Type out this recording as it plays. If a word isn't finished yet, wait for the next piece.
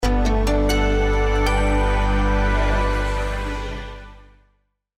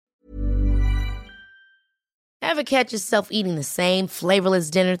Ever catch yourself eating the same flavorless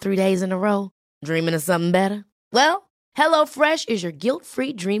dinner 3 days in a row? Dreaming of something better? Well, HelloFresh is your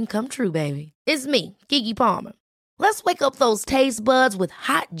guilt-free dream come true, baby. It's me, Keke Palmer. Let's wake up those taste buds with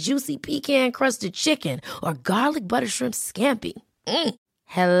hot, juicy pecan-crusted chicken or garlic butter shrimp scampi.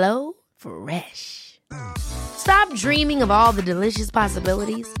 Hello Fresh. Stop dreaming of all the delicious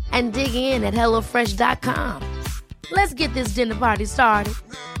possibilities and dig in at HelloFresh.com. Let's get this dinner party started.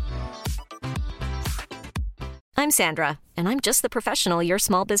 I'm Sandra, and I'm just the professional your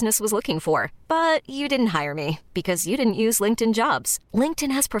small business was looking for. But you didn't hire me because you didn't use LinkedIn Jobs.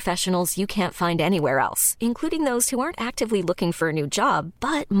 LinkedIn has professionals you can't find anywhere else, including those who aren't actively looking for a new job,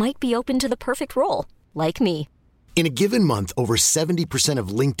 but might be open to the perfect role, like me. In a given month, over 70% of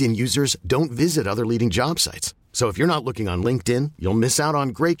LinkedIn users don't visit other leading job sites. So if you're not looking on LinkedIn, you'll miss out on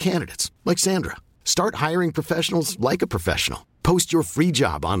great candidates like Sandra. Start hiring professionals like a professional. Post your free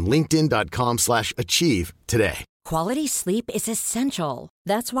job on linkedin.com/achieve today. Quality sleep is essential.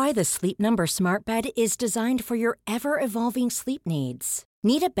 That's why the Sleep Number Smart Bed is designed for your ever-evolving sleep needs.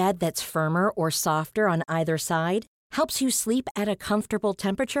 Need a bed that's firmer or softer on either side? Helps you sleep at a comfortable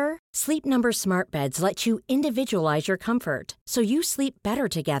temperature? Sleep Number Smart Beds let you individualize your comfort, so you sleep better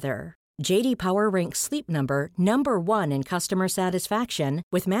together. J.D. Power ranks Sleep Number number 1 in customer satisfaction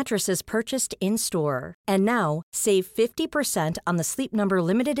with mattresses purchased in-store. And now, save 50% on the Sleep Number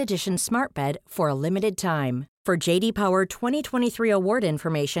Limited Edition Smart Bed for a limited time. For J.D. Power 2023 award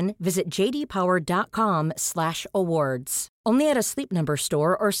information, visit jdpower.com/awards. Only at a Sleep Number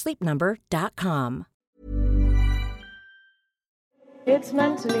store or sleepnumber.com. It's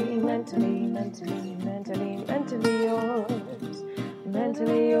mentally yours.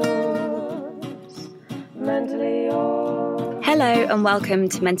 Mentally yours. Hello and welcome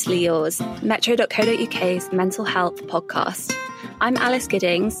to Mentally Yours, metro.co.uk's mental health podcast. I'm Alice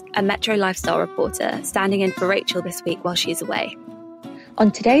Giddings, a Metro lifestyle reporter, standing in for Rachel this week while she's away.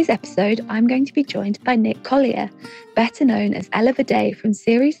 On today's episode, I'm going to be joined by Nick Collier, better known as Ella Vaday from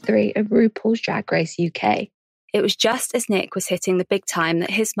Series 3 of RuPaul's Drag Race UK. It was just as Nick was hitting the big time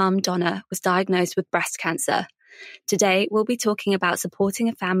that his mum, Donna, was diagnosed with breast cancer. Today, we'll be talking about supporting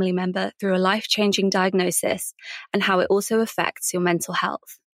a family member through a life-changing diagnosis and how it also affects your mental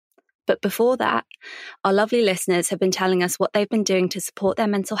health. But before that, our lovely listeners have been telling us what they've been doing to support their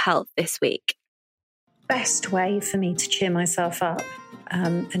mental health this week. Best way for me to cheer myself up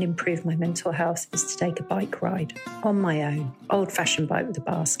and improve my mental health is to take a bike ride on my own. Old-fashioned bike with a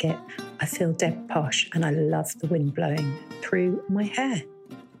basket. I feel dead posh and I love the wind blowing through my hair.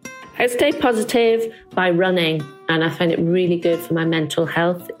 I stay positive by running, and I find it really good for my mental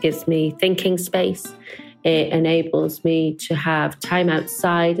health. It gives me thinking space. It enables me to have time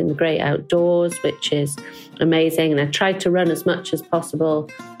outside in the great outdoors, which is amazing. And I try to run as much as possible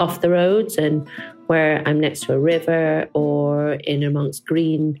off the roads and where I'm next to a river or in amongst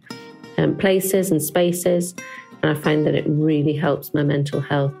green places and spaces. And I find that it really helps my mental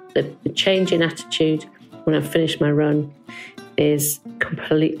health. The change in attitude when I finish my run is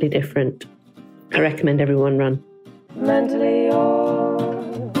completely different. I recommend everyone run. Mentally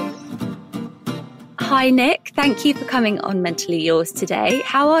yours. Hi Nick, thank you for coming on Mentally Yours today.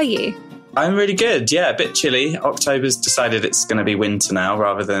 How are you? I'm really good, yeah, a bit chilly. October's decided it's going to be winter now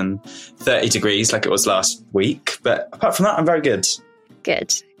rather than 30 degrees like it was last week. But apart from that, I'm very good.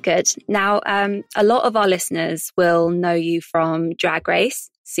 Good. Now, a lot of our listeners will know you from Drag Race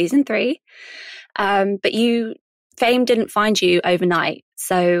Season 3, but fame didn't find you overnight.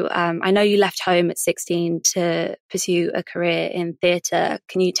 So I know you left home at 16 to pursue a career in theatre.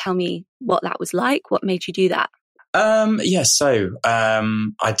 Can you tell me what that was like? What made you do that? I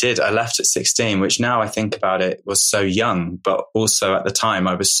did. I left at 16, which now I think about it was so young, but also at the time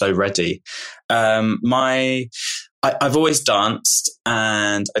I was so ready. I've always danced,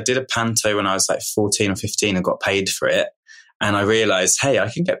 and I did a panto when I was like 14 or 15 and got paid for it. And I realized, hey,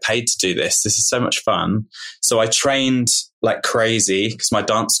 I can get paid to do this. This is so much fun. So I trained like crazy because my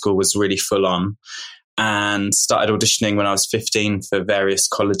dance school was really full on, and started auditioning when I was 15 for various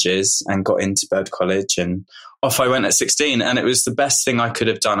colleges and got into Bird College, and off I went at 16. And it was the best thing I could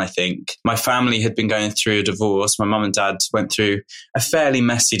have done, I think. My family had been going through a divorce. My mum and dad went through a fairly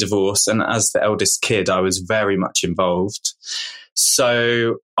messy divorce. And as the eldest kid, I was very much involved.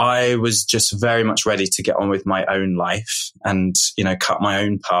 So I was just very much ready to get on with my own life and, cut my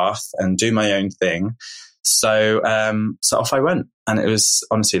own path and do my own thing. So off I went, and it was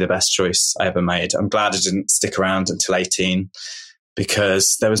honestly the best choice I ever made. I'm glad I didn't stick around until 18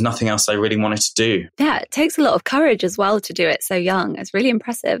 because there was nothing else I really wanted to do. Yeah, it takes a lot of courage as well to do it so young. It's really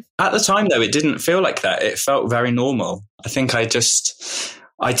impressive. At the time, though, it didn't feel like that. It felt very normal. I think I just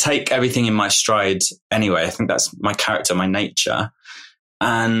I take everything in my stride anyway. I think that's my character, my nature.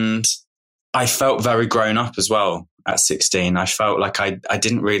 And I felt very grown up as well at 16. I felt like I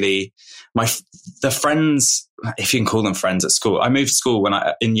didn't really, the friends, if you can call them friends at school, I moved school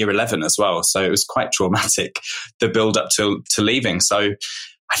in year 11 as well. So it was quite traumatic, the build up to leaving. So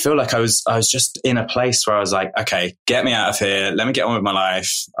I feel like I was just in a place where I was like, okay, get me out of here. Let me get on with my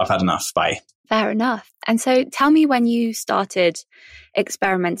life. I've had enough. Bye. Fair enough. And so tell me when you started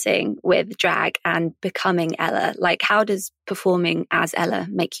experimenting with drag and becoming Ella, like how does performing as Ella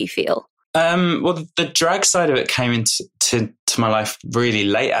make you feel? Well, the drag side of it came into my life really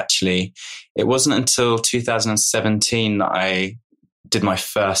late, actually. It wasn't until 2017 that I did my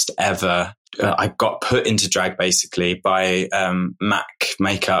first ever. I got put into drag basically by MAC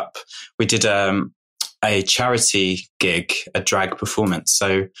Makeup. We did a charity gig, a drag performance.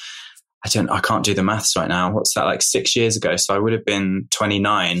 So I can't do the maths right now. What's that, like 6 years ago? So I would have been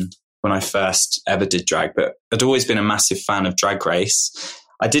 29 when I first ever did drag, but I'd always been a massive fan of Drag Race.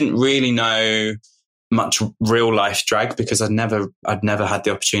 I didn't really know much real life drag because I'd never had the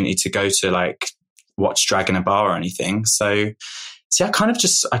opportunity to go to like watch drag in a bar or anything. So I kind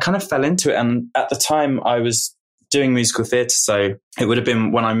of fell into it. And at the time I was doing musical theatre. So it would have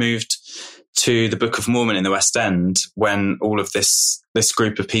been when I moved to the Book of Mormon in the West End when all of this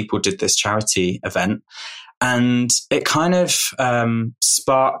group of people did this charity event. And it kind of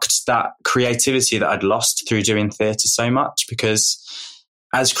sparked that creativity that I'd lost through doing theatre so much, because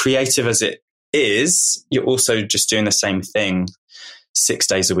as creative as it is, you're also just doing the same thing 6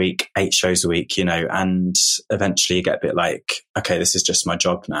 days a week, 8 shows a week, and eventually you get a bit like, okay, this is just my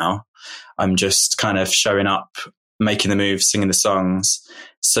job now. I'm just kind of showing up, making the moves, singing the songs.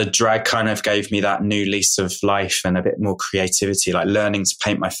 So drag kind of gave me that new lease of life and a bit more creativity, like learning to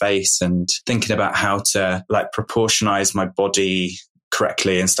paint my face and thinking about how to like proportionize my body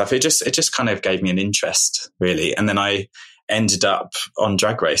correctly and stuff. It just kind of gave me an interest, really. And then I ended up on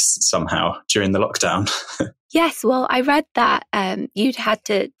Drag Race somehow during the lockdown. Yes, well, I read that you'd had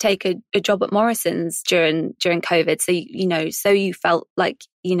to take a job at Morrison's during COVID. So, you felt like,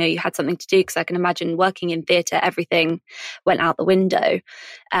 you had something to do, because I can imagine working in theatre, everything went out the window.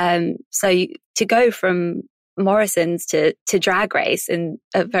 To go from Morrison's to Drag Race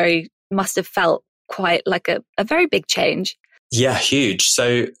must have felt quite like a very big change. Yeah, huge.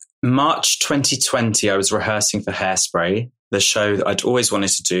 So March 2020, I was rehearsing for Hairspray, the show that I'd always wanted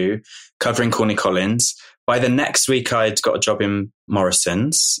to do, covering Corny Collins. By the next week, I'd got a job in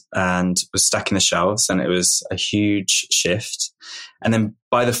Morrison's and was stacking the shelves, and it was a huge shift. And then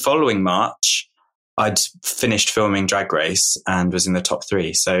by the following March, I'd finished filming Drag Race and was in the top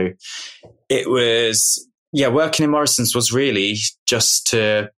 3. So it was, working in Morrison's was really just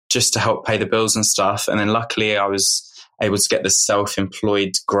to help pay the bills and stuff. And then luckily I was able to get the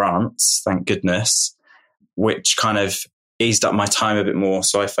self-employed grants, thank goodness, which kind of eased up my time a bit more.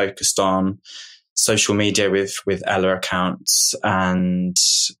 So I focused on social media with Ella accounts and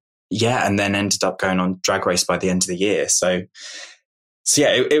then ended up going on Drag Race by the end of the year. So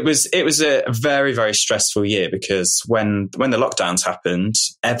it was a very, very stressful year, because when the lockdowns happened,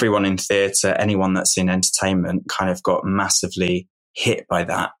 everyone in theatre, anyone that's in entertainment kind of got massively hit by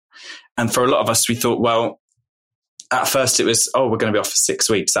that. And for a lot of us, we thought, well, at first it was, we're going to be off for 6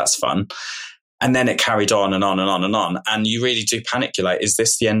 weeks. That's fun. And then it carried on and on and on and on. And you really do panic. You're like, is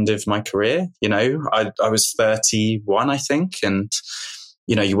this the end of my career? I was 31, I think. And,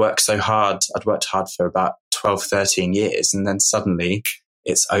 you work so hard. I'd worked hard for about 12, 13 years. And then suddenly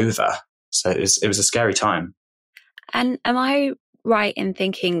it's over. So it was a scary time. And am I right in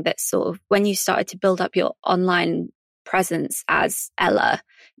thinking that sort of when you started to build up your online presence as Ella,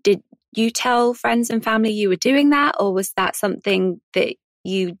 did you tell friends and family you were doing that? Or was that something that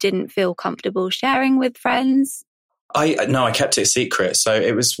you didn't feel comfortable sharing with friends? I kept it secret. So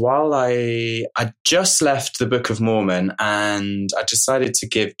it was while I just left the Book of Mormon, and I decided to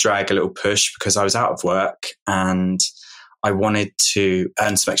give drag a little push because I was out of work and I wanted to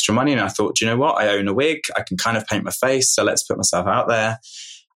earn some extra money. And I thought, you know what? I own a wig. I can kind of paint my face. So let's put myself out there.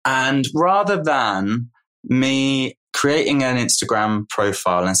 And rather than me creating an Instagram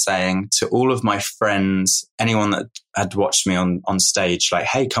profile and saying to all of my friends, anyone that had watched me on stage, like,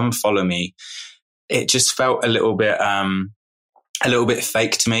 hey, come follow me, it just felt a little bit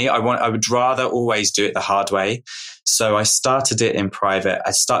fake to me. I would rather always do it the hard way. So I started it in private.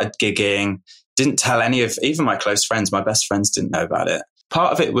 I started gigging, didn't tell any of, even my close friends, my best friends didn't know about it.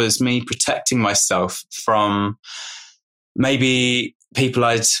 Part of it was me protecting myself from maybe people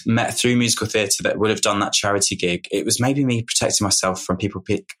I'd met through musical theatre that would have done that charity gig. It was maybe me protecting myself from people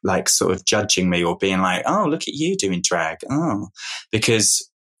like sort of judging me or being like, oh, look at you doing drag. Oh, because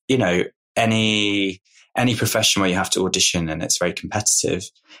you know, any profession where you have to audition and it's very competitive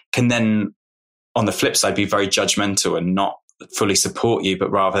can then, on the flip side, be very judgmental and not fully support you,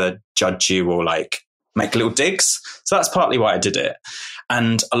 but rather judge you or like make little digs. So that's partly why I did it.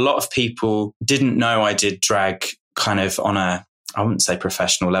 And a lot of people didn't know I did drag kind of on a, I wouldn't say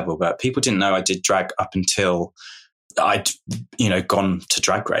professional level, but people didn't know I did drag up until I'd, you know, gone to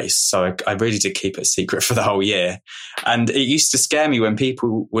Drag Race. So I really did keep it a secret for the whole year. And it used to scare me when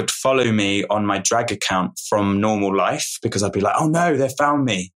people would follow me on my drag account from normal life, because I'd be like, oh no, they found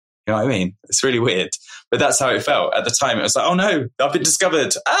me. You know what I mean? It's really weird. But that's how it felt at the time. It was like, oh no, I've been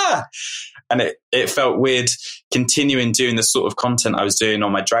discovered. And it felt weird continuing doing the sort of content I was doing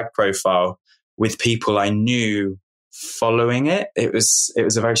on my drag profile with people I knew following it. It was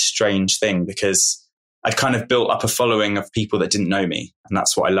a very strange thing, because I'd kind of built up a following of people that didn't know me. And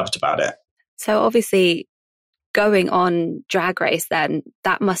that's what I loved about it. So obviously going on Drag Race then,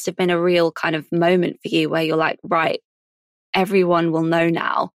 that must have been a real kind of moment for you where you're like, right, everyone will know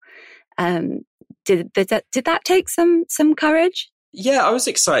now. Did that take some courage? Yeah, I was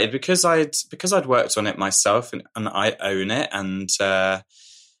excited because I'd worked on it myself and I own it. And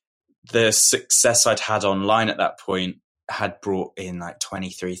the success I'd had online at that point had brought in like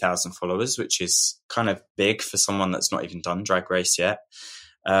 23,000 followers, which is kind of big for someone that's not even done Drag Race yet.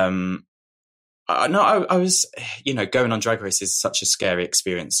 I was, you know, going on Drag Race is such a scary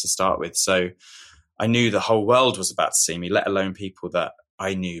experience to start with. So I knew the whole world was about to see me, let alone people that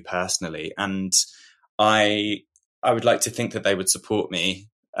I knew personally. And I would like to think that they would support me.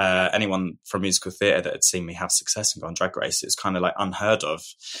 Anyone from musical theatre that had seen me have success and go on Drag Race, it's kind of like unheard of.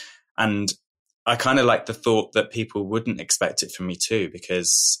 And I kind of like the thought that people wouldn't expect it from me too,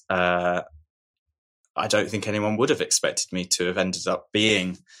 because I don't think anyone would have expected me to have ended up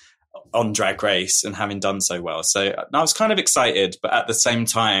being on Drag Race and having done so well. So I was kind of excited, but at the same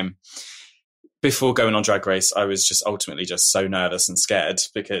time, before going on Drag Race, I was just ultimately just so nervous and scared,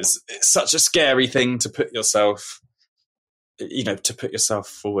 because it's such a scary thing to put yourself, you know, to put yourself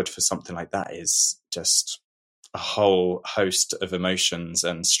forward for something like that is just a whole host of emotions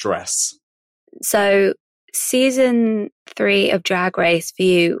and stress. So season 3 of Drag Race for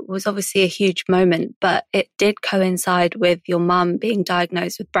you was obviously a huge moment, but it did coincide with your mum being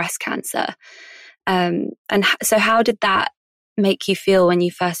diagnosed with breast cancer. And so how did that make you feel when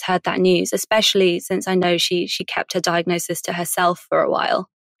you first heard that news, especially since I know she kept her diagnosis to herself for a while?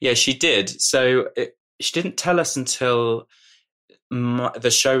 Yeah, she did. So she didn't tell us until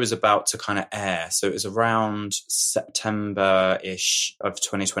the show was about to kind of air. So it was around September-ish of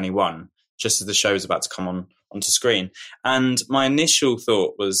 2021, just as the show was about to come onto screen. And my initial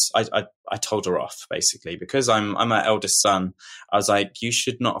thought was, I told her off, basically, because I'm her eldest son. I was like, you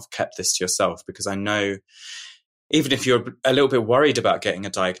should not have kept this to yourself, because I know even if you're a little bit worried about getting a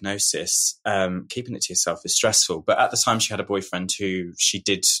diagnosis, keeping it to yourself is stressful. But at the time, she had a boyfriend who she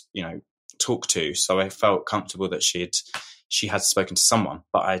did, you know, talk to. So I felt comfortable that she had spoken to someone,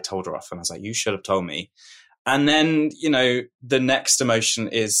 but I told her off and I was like, you should have told me. And then, you know, the next emotion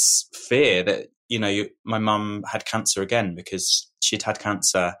is fear that, you know, my mum had cancer again, because she'd had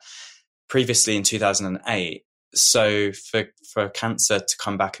cancer previously in 2008. So for cancer to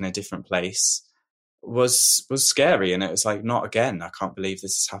come back in a different place was scary. And it was like, not again. I can't believe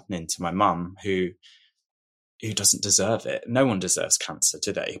this is happening to my mum who doesn't deserve it. No one deserves cancer,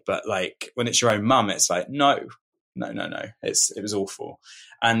 do they? But like when it's your own mum, it's like, no. It was awful.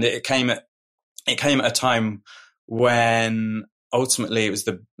 And it came at a time when ultimately it was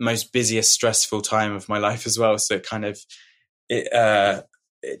the most busiest, stressful time of my life as well. So it kind of, it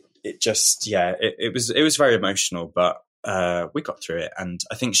was very emotional, but we got through it. And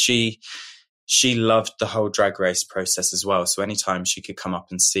I think she loved the whole Drag Race process as well. So anytime she could come up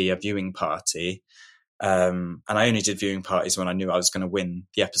and see a viewing party, and I only did viewing parties when I knew I was going to win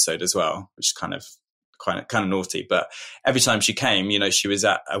the episode as well, which is kind of naughty. But every time she came, you know, she was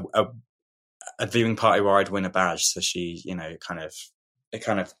at a viewing party where I'd win a badge. So she, you know, it kind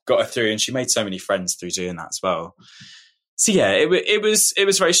of got her through, and she made so many friends through doing that as well. So yeah, it was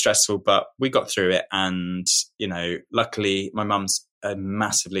very stressful, but we got through it. And, you know, luckily my mum's a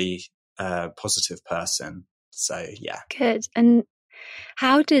massively positive person. So yeah. Good. And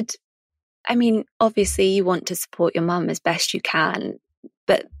obviously you want to support your mum as best you can,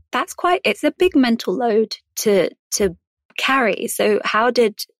 but it's a big mental load to carry. So how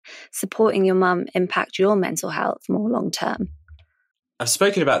did supporting your mum impact your mental health more long term? I've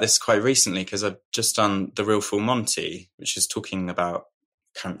spoken about this quite recently because I've just done The Real Full Monty, which is talking about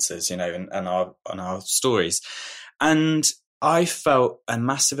cancers, you know, and our stories. And I felt a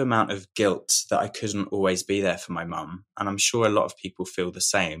massive amount of guilt that I couldn't always be there for my mum. And I'm sure a lot of people feel the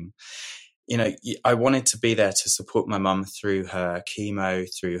same. You know, I wanted to be there to support my mum through her chemo,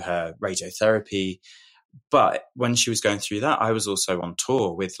 through her radiotherapy. But when she was going through that, I was also on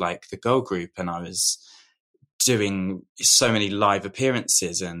tour with like the girl group, and I was doing so many live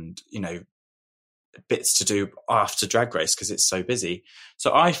appearances and, you know, bits to do after Drag Race because it's so busy.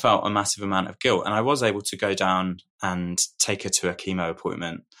 So I felt a massive amount of guilt, and I was able to go down and take her to a chemo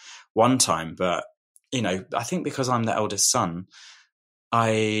appointment one time. But, you know, I think because I'm the eldest son,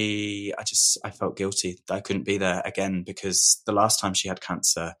 I felt guilty that I couldn't be there again, because the last time she had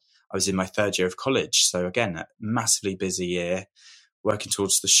cancer, I was in my third year of college. So again, a massively busy year, working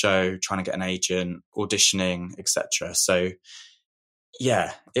towards the show, trying to get an agent, auditioning, etc. So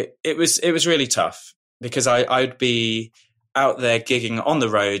yeah, it was really tough, because I'd be out there gigging on the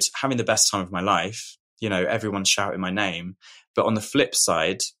road, having the best time of my life. You know, everyone shouting my name. But on the flip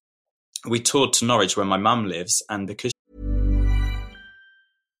side, we toured to Norwich where my mum lives, and because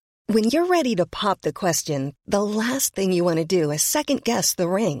when you're ready to pop the question, the last thing you want to do is second guess the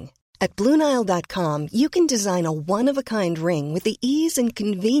ring. At BlueNile.com, you can design a one-of-a-kind ring with the ease and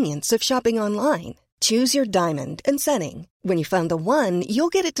convenience of shopping online. Choose your diamond and setting. When you find the one, you'll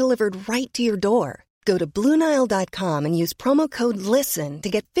get it delivered right to your door. Go to BlueNile.com and use promo code LISTEN to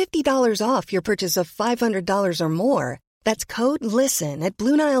get $50 off your purchase of $500 or more. That's code LISTEN at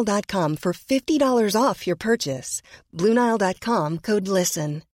BlueNile.com for $50 off your purchase. BlueNile.com, code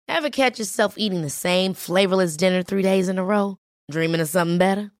LISTEN. Ever catch yourself eating the same flavorless dinner 3 days in a row? Dreaming of something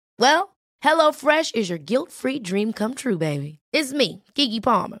better? Well, HelloFresh is your guilt-free dream come true, baby. It's me, Keke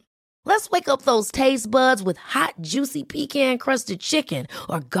Palmer. Let's wake up those taste buds with hot, juicy pecan-crusted chicken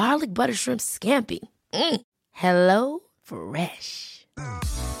or garlic butter shrimp scampi. Hello Fresh.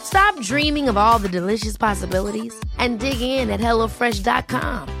 Stop dreaming of all the delicious possibilities and dig in at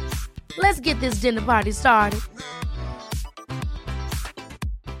HelloFresh.com. Let's get this dinner party started.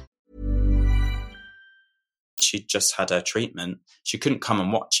 she'd just had her treatment, she couldn't come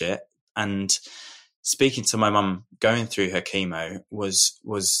and watch it. And speaking to my mum going through her chemo was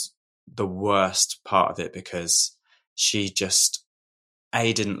the worst part of it, because she just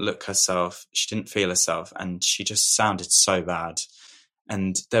didn't look herself, she didn't feel herself, and she just sounded so bad.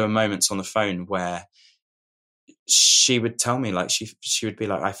 And there were moments on the phone where she would tell me, like, she would be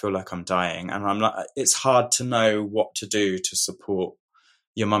like, I feel like I'm dying. And I'm like, it's hard to know what to do to support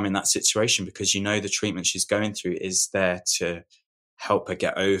your mum in that situation, because you know the treatment she's going through is there to help her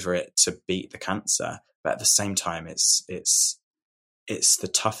get over it, to beat the cancer. But at the same time, it's the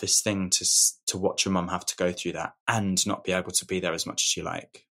toughest thing to watch your mum have to go through that and not be able to be there as much as you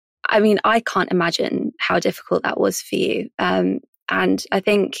like. I mean, I can't imagine how difficult that was for you. And I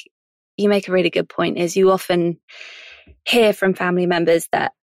think you make a really good point, is you often hear from family members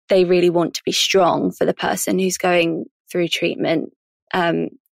that they really want to be strong for the person who's going through treatment.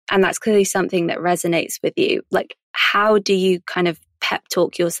 And that's clearly something that resonates with you. Like, how do you kind of pep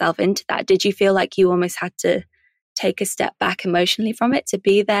talk yourself into that? Did you feel like you almost had to take a step back emotionally from it to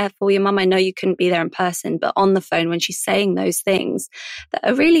be there for your mum? I know you couldn't be there in person, but on the phone when she's saying those things that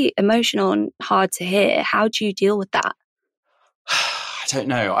are really emotional and hard to hear, how do you deal with that? I don't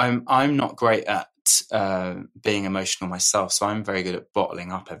know. I'm not great at being emotional myself, so I'm very good at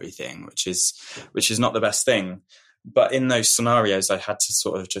bottling up everything, which is not the best thing. But in those scenarios, I had to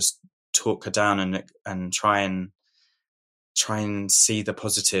sort of just talk her down and try and see the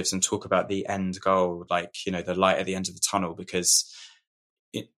positives and talk about the end goal, like, you know, the light at the end of the tunnel. Because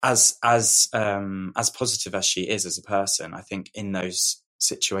as positive as she is as a person, I think in those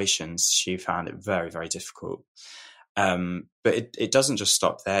situations she found it very, very difficult. But it doesn't just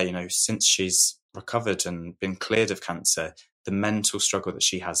stop there. You know, since she's recovered and been cleared of cancer, the mental struggle that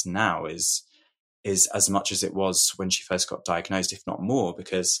she has now is as much as it was when she first got diagnosed, if not more,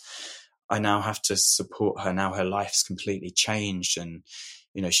 because I now have to support her. Now her life's completely changed, and,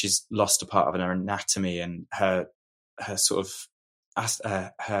 you know, she's lost a part of her anatomy, and her sort of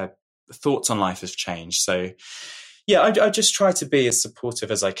her thoughts on life have changed. So yeah, I just try to be as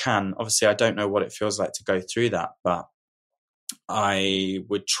supportive as I can. Obviously, I don't know what it feels like to go through that, but I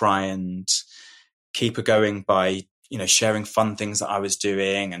would try and keep her going by, you know, sharing fun things that I was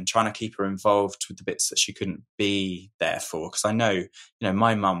doing and trying to keep her involved with the bits that she couldn't be there for. Because I know, you know,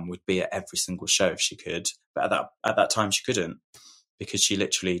 my mum would be at every single show if she could, but at that time she couldn't, because she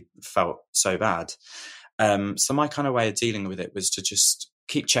literally felt so bad. So my kind of way of dealing with it was to just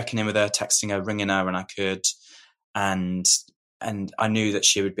keep checking in with her, texting her, ringing her when I could. And I knew that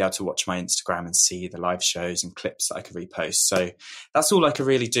she would be able to watch my Instagram and see the live shows and clips that I could repost. So that's all I could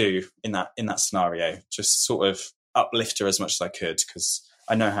really do in that scenario. Just sort of uplift her as much as I could, because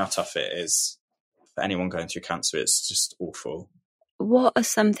I know how tough it is for anyone going through cancer. It's just awful. What are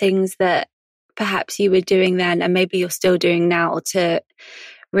some things that perhaps you were doing then and maybe you're still doing now to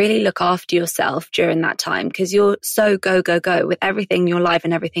really look after yourself during that time? Because you're so go with everything in your life,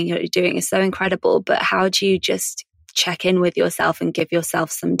 and everything you're doing is so incredible. But how do you just check in with yourself and give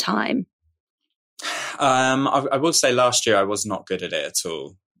yourself some time? I will say last year I was not good at it at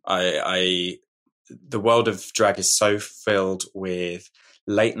all. The world of drag is so filled with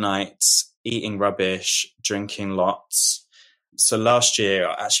late nights, eating rubbish, drinking lots. So last year,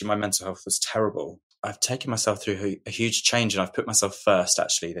 actually, my mental health was terrible. I've taken myself through a huge change, and I've put myself first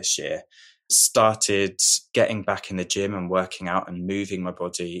actually this year. Started getting back in the gym and working out and moving my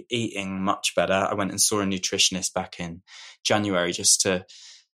body, eating much better. I went and saw a nutritionist back in January just to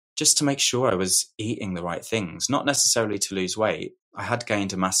make sure I was eating the right things, not necessarily to lose weight. I had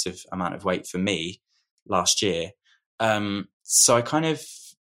gained a massive amount of weight for me last year. So I kind of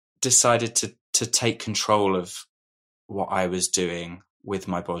decided to take control of what I was doing with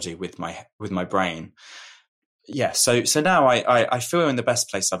my body, with my brain. Yeah. So now I feel in the best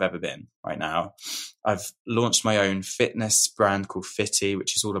place I've ever been right now. I've launched my own fitness brand called Fitty,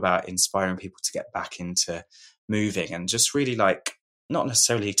 which is all about inspiring people to get back into moving and just really like, not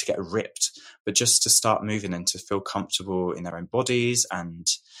necessarily to get ripped, but just to start moving and to feel comfortable in their own bodies and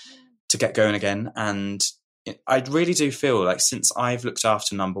to get going again. And I really do feel like since I've looked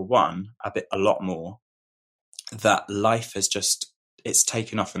after number one a lot more, that life has it's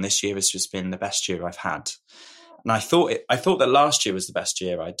taken off, and this year has just been the best year I've had. And I thought that last year was the best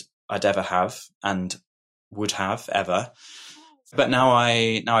year I'd ever have and would have ever. But now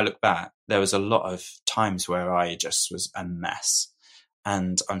I look back, there was a lot of times where I just was a mess.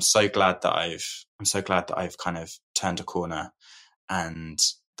 And I'm so glad that I've kind of turned a corner and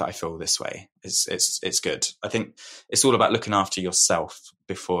that I feel this way. It's good. I think it's all about looking after yourself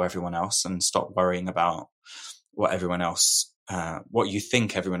before everyone else, and stop worrying about what everyone else, what you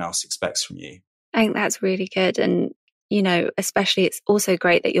think everyone else expects from you. I think that's really good. And, you know, especially it's also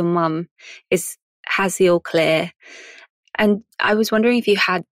great that your mum has the all clear. And I was wondering if you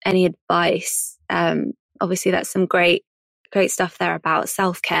had any advice. Obviously that's some great stuff there about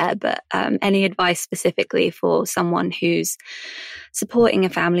self-care, but any advice specifically for someone who's supporting a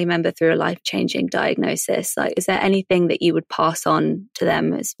family member through a life-changing diagnosis? Like, is there anything that you would pass on to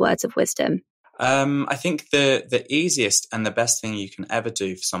them as words of wisdom? I think the easiest and the best thing you can ever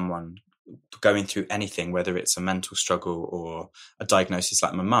do for someone going through anything, whether it's a mental struggle or a diagnosis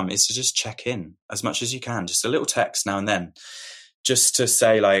like my mum, is to just check in as much as you can. Just a little text now and then, just to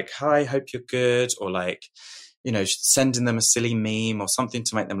say like, hi, hope you're good, or like, you know, sending them a silly meme or something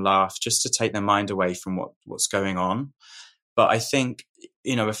to make them laugh, just to take their mind away from what's going on. But I think,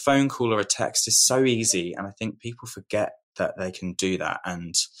 you know, a phone call or a text is so easy, and I think people forget that they can do that.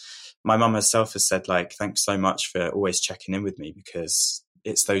 And my mum herself has said, like, thanks so much for always checking in with me, because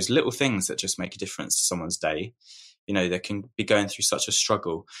it's those little things that just make a difference to someone's day. You know, they can be going through such a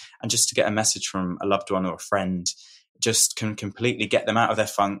struggle, and just to get a message from a loved one or a friend just can completely get them out of their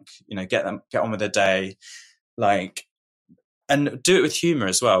funk, you know, get on with their day. Like, and do it with humor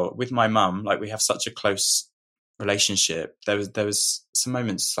as well. With my mum, like, we have such a close relationship. There was some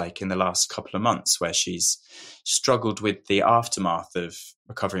moments like in the last couple of months where she's struggled with the aftermath of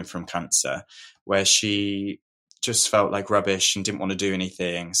recovering from cancer, where she just felt like rubbish and didn't want to do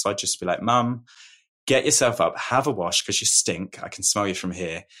anything. So I'd just be like, Mum, get yourself up, have a wash because you stink. I can smell you from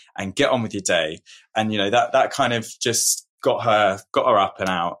here, and get on with your day. And, you know, that kind of just got her up and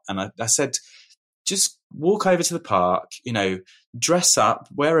out. And I said, just walk over to the park, you know, dress up,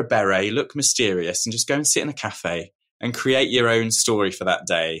 wear a beret, look mysterious, and just go and sit in a cafe and create your own story for that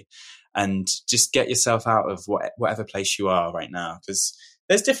day. And just get yourself out of whatever place you are right now. Because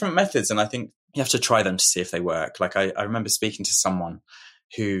there's different methods, and I think you have to try them to see if they work. Like I remember speaking to someone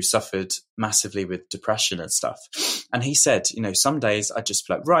who suffered massively with depression and stuff. And he said, you know, some days I'd just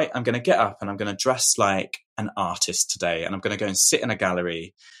be like, right, I'm going to get up and I'm going to dress like an artist today. And I'm going to go and sit in a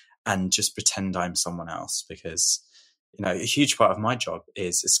gallery and just pretend I'm someone else, because, you know, a huge part of my job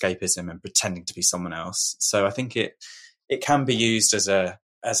is escapism and pretending to be someone else. So I think it can be used as a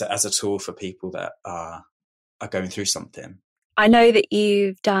tool for people that are going through something. I know that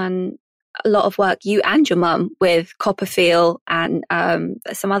you've done a lot of work, you and your mum, with Copperfield and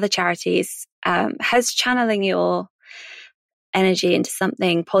some other charities. Has channeling your energy into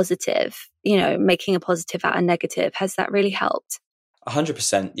something positive, you know, making a positive out of negative, has that really helped?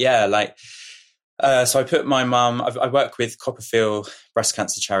 100%. Yeah. Like, so I put my mum, I work with Copperfield Breast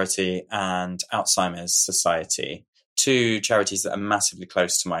Cancer Charity and Alzheimer's Society. two charities that are massively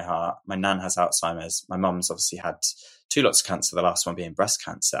close to my heart. My nan has Alzheimer's. My mum's obviously had 2 lots of cancer, the last one being breast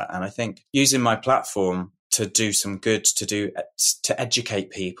cancer. And I think using my platform to do some good, to educate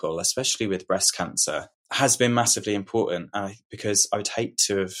people, especially with breast cancer, has been massively important. Because I would hate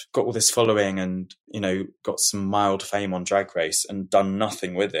to have got all this following and, got some mild fame on Drag Race and done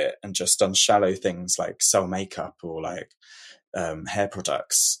nothing with it and just done shallow things like sell makeup or like hair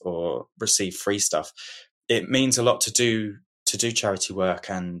products or receive free stuff. It means a lot to do charity work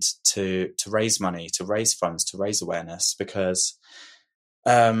and to raise money, to raise funds, to raise awareness, because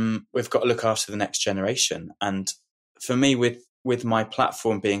we've got to look after the next generation. And for me, with my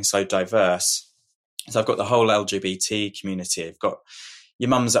platform being so diverse, so I've got the whole LGBT community. I've got your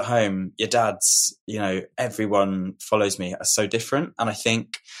mums at home, your dads, everyone follows me are so different. And I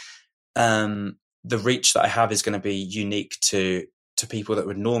think the reach that I have is going to be unique to people that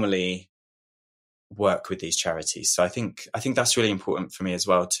would normally work with these charities. So I think that's really important for me as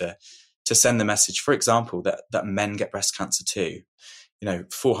well, to send the message, for example, that men get breast cancer too.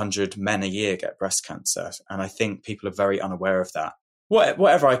 400 men a year get breast cancer. And I think people are very unaware of that.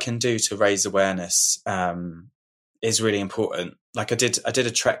 Whatever I can do to raise awareness is really important. Like I did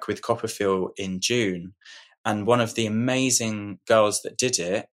a trek with Copperfield in June, and one of the amazing girls that did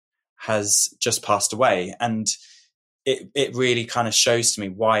it has just passed away. And it really kind of shows to me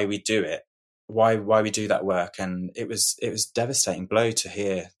why we do it, why we do that work. And it was a devastating blow to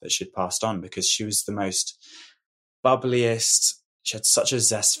hear that she'd passed on, because she was the most bubbliest. She had such a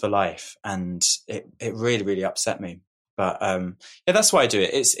zest for life, and it really, really upset me. But that's why I do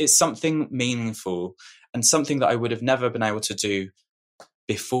it. It's something meaningful and something that I would have never been able to do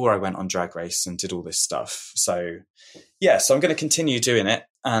before I went on Drag Race and did all this stuff. So I'm going to continue doing it,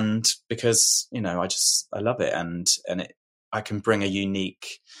 and because I love it, and I can bring a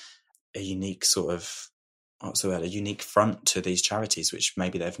unique sort of, what's the word, a unique front to these charities, which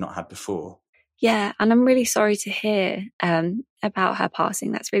maybe they've not had before. Yeah, and I'm really sorry to hear about her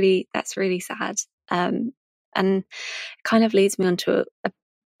passing. That's really sad. And kind of leads me on to a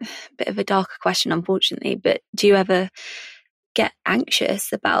bit of a darker question, unfortunately. But do you ever get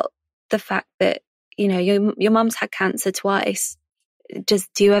anxious about the fact that your mum's had cancer twice? Do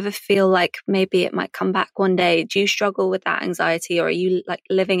you ever feel like maybe it might come back one day? Do you struggle with that anxiety, or are you like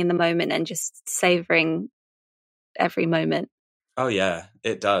living in the moment and just savoring every moment? Oh yeah,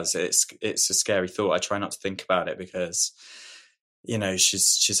 it does. It's a scary thought. I try not to think about it because,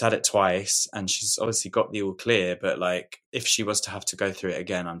 she's had it twice and she's obviously got the all clear. But like, if she was to have to go through it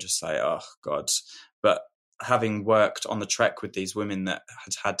again, I'm just like, oh God. But having worked on the trek with these women that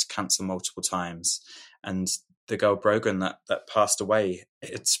had cancer multiple times, and the girl Brogan that passed away,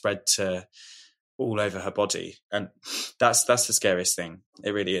 it spread to all over her body, and that's the scariest thing.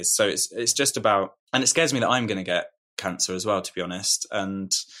 It really is. So it's just about, and it scares me that I'm going to get cancer as well, to be honest,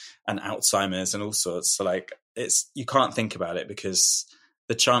 and Alzheimer's and all sorts. So like, you can't think about it because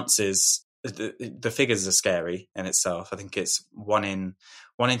the chances, the figures are scary in itself. I think it's 1 in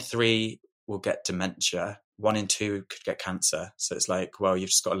 3 will get dementia, 1 in 2 could get cancer. So it's like, well, you've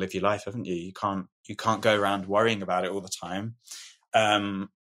just got to live your life, haven't you? You can't go around worrying about it all the time.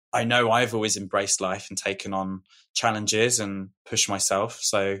 I know I've always embraced life and taken on challenges and pushed myself.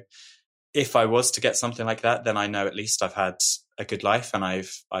 So if I was to get something like that, then I know at least I've had a good life and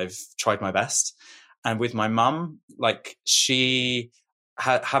I've tried my best. And with my mum, like she,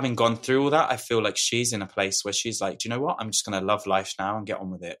 having gone through all that, I feel like she's in a place where she's like, do you know what? I'm just going to love life now and get on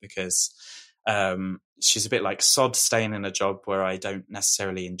with it, because she's a bit like sod staying in a job where I don't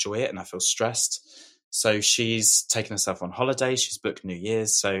necessarily enjoy it and I feel stressed. So she's taken herself on holiday. She's booked New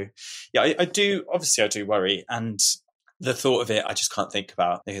Year's. So yeah, I do worry. And the thought of it, I just can't think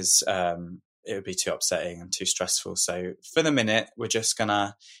about, because it would be too upsetting and too stressful. So for the minute, we're just going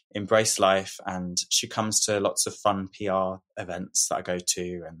to embrace life. And she comes to lots of fun PR events that I go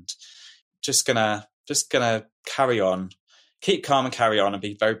to, and just gonna carry on, keep calm and carry on, and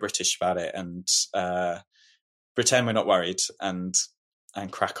be very British about it, and pretend we're not worried, and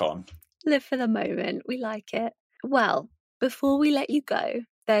crack on. Live for the moment. We like it. Well, before we let you go,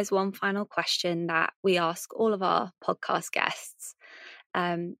 there's one final question that we ask all of our podcast guests.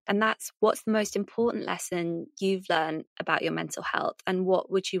 And that's, what's the most important lesson you've learned about your mental health, and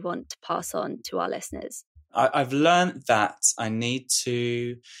what would you want to pass on to our listeners? I've learned that I need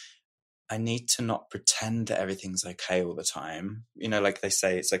to not pretend that everything's okay all the time. Like they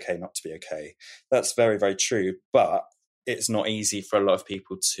say, it's okay not to be okay. That's very, very true. But it's not easy for a lot of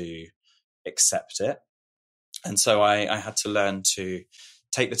people to accept it. And so I had to learn to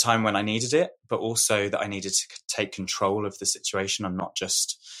take the time when I needed it, but also that I needed to take control of the situation and not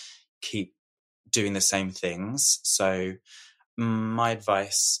just keep doing the same things. So my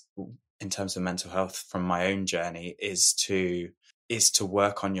advice in terms of mental health from my own journey is to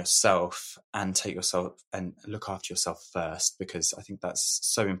work on yourself and take yourself and look after yourself first, because I think that's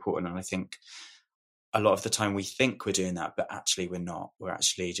so important. And I think a lot of the time we think we're doing that, but actually we're not. We're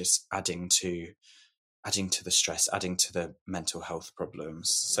actually just adding to the stress, adding to the mental health problems.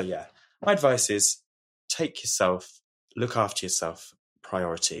 So yeah, my advice is take yourself, look after yourself,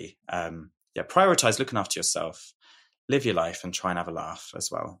 priority. Prioritize looking after yourself, live your life and try and have a laugh as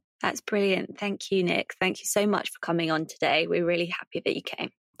well. That's brilliant. Thank you, Nick. Thank you so much for coming on today. We're really happy that you came.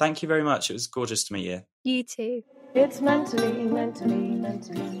 Thank you very much. It was gorgeous to meet you. You too. It's mentally yours.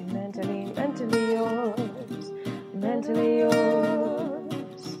 Mentally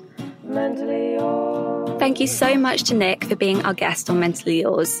yours. Mentally yours. Thank you so much to Nick for being our guest on Mentally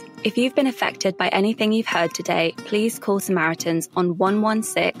Yours. If you've been affected by anything you've heard today, please call Samaritans on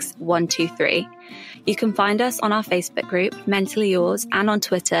 116 123. You can find us on our Facebook group, Mentally Yours, and on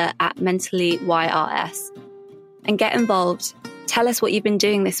Twitter at MentallyYRS. And get involved. Tell us what you've been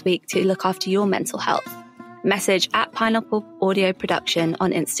doing this week to look after your mental health. Message at Pineapple Audio Production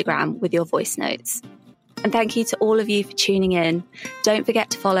on Instagram with your voice notes. And thank you to all of you for tuning in. Don't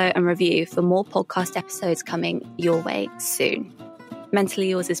forget to follow and review for more podcast episodes coming your way soon. Mentally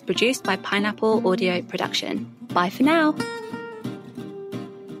Yours is produced by Pineapple Audio Production. Bye for now.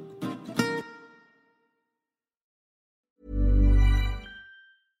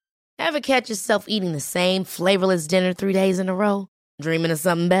 Ever catch yourself eating the same flavorless dinner 3 days in a row? Dreaming of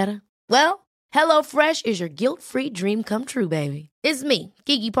something better? Well, HelloFresh is your guilt-free dream come true, baby. It's me,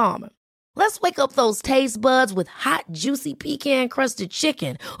 Keke Palmer. Let's wake up those taste buds with hot, juicy pecan-crusted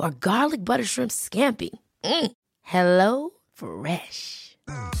chicken or garlic butter shrimp scampi. Hello Fresh.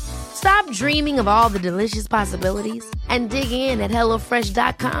 Stop dreaming of all the delicious possibilities and dig in at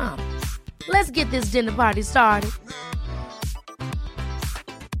HelloFresh.com. Let's get this dinner party started.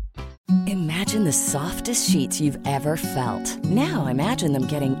 Imagine the softest sheets you've ever felt. Now imagine them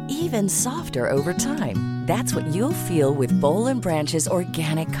getting even softer over time. That's what you'll feel with Boll & Branch's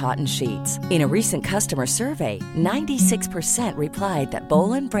organic cotton sheets. In a recent customer survey, 96% replied that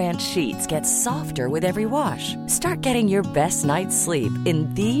Boll & Branch sheets get softer with every wash. Start getting your best night's sleep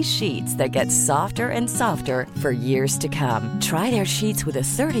in these sheets that get softer and softer for years to come. Try their sheets with a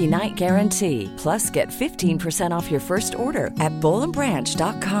 30-night guarantee. Plus, get 15% off your first order at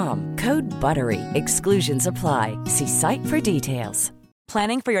BollandBranch.com. Code BUTTERY. Exclusions apply. See site for details.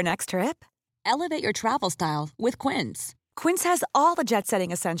 Planning for your next trip? Elevate your travel style with Quince. Quince has all the jet-setting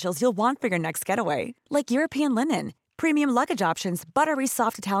essentials you'll want for your next getaway, like European linen, premium luggage options, buttery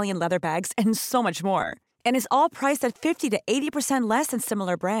soft Italian leather bags, and so much more. And is all priced at 50 to 80% less than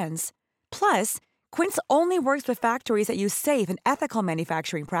similar brands. Plus, Quince only works with factories that use safe and ethical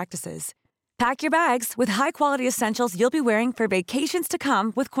manufacturing practices. Pack your bags with high-quality essentials you'll be wearing for vacations to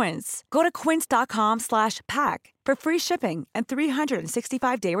come with Quince. Go to quince.com/pack for free shipping and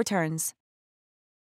 365-day returns.